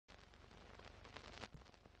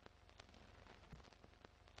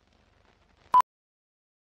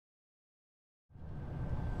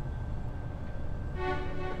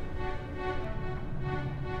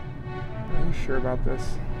sure about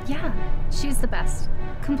this? Yeah, she's the best.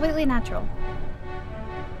 Completely natural.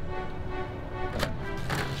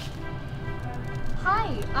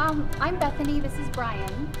 Hi, I'm Bethany. This is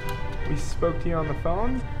Brian. We spoke to you on the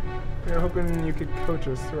phone. We were hoping you could coach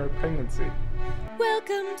us through our pregnancy.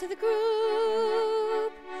 Welcome to the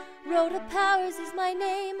group. Rhoda Powers is my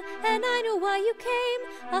name, and I know why you came.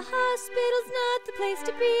 A hospital's not the place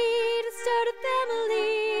to be to start a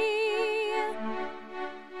family.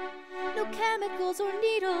 No chemicals or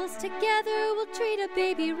needles, together we'll treat a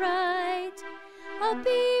baby right. I'll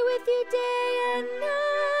be with you day and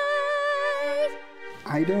night.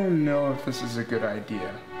 I don't know if this is a good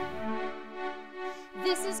idea.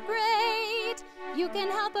 This is great. You can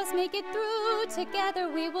help us make it through. Together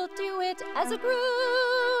we will do it as a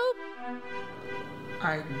group.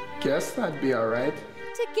 I guess that'd be alright.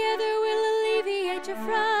 Together we'll alleviate your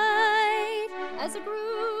fright. As a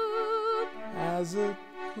group. As a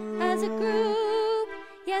group. As a group.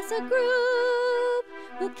 Yes, a group.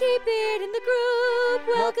 We'll keep it in the group.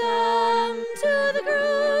 Welcome to the group.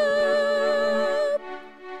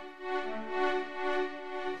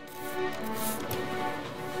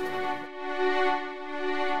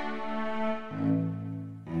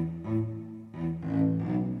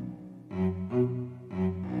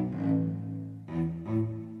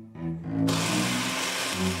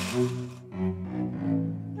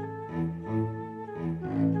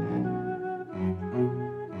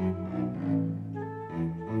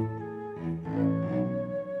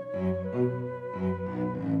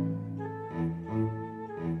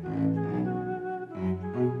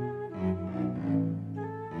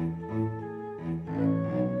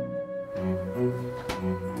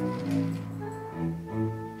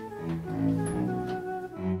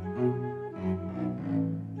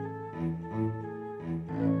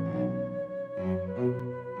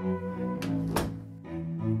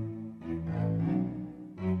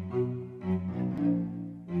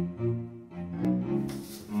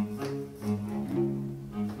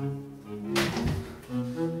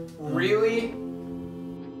 Really?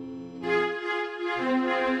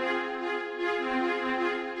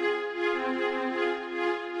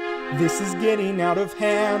 This is getting out of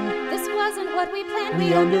hand. This wasn't what we planned.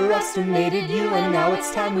 We underestimated you, and now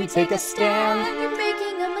it's time we take a stand. You're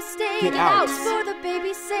making a mistake. Get out. For the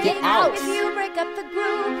baby's sake. Get out. If you break up the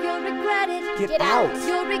group, you'll regret it. Get out.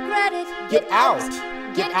 You'll regret it. Get out.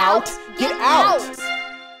 Get out. Get out.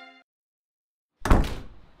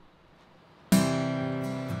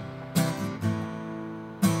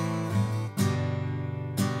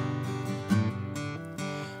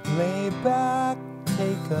 Lay back,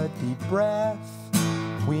 take a deep breath.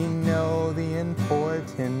 We know the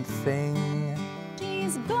important thing.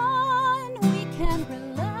 He's gone, we can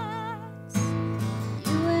relax.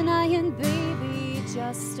 You and I and baby,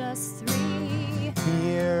 just us three.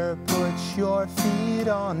 Here, put your feet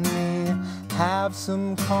on me. Have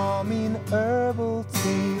some calming herbal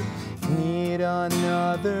tea. Need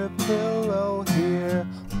another pillow here.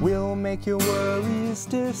 We'll make your worries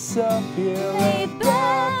disappear. Lay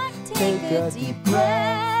back, take a deep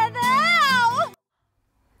breath. Ow!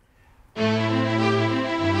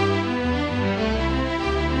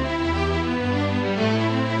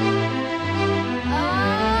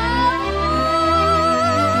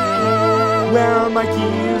 Where are my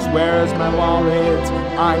keys? Where's my wallet?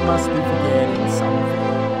 I must be forgetting something.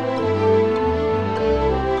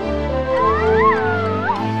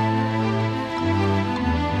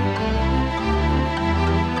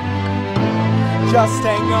 Just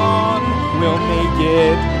hang on, we'll make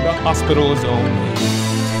it. The hospital is only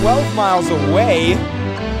 12 miles away.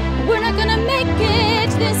 We're not gonna make it.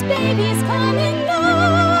 This baby's coming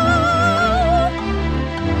now.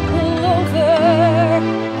 Pull over.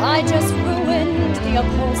 I just ruined the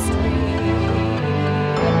upholstery.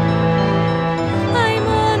 I'm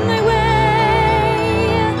on my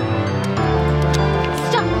way.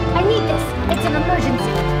 Stop! I need this. It's an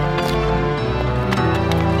emergency.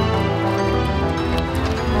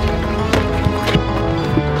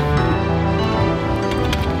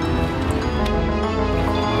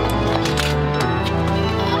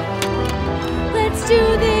 Let's do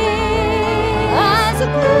this as a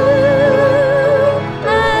group,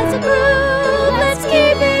 as a group. Let's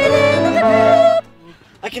keep it in the group.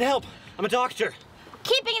 I can help. I'm a doctor.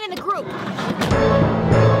 Keeping it in the group.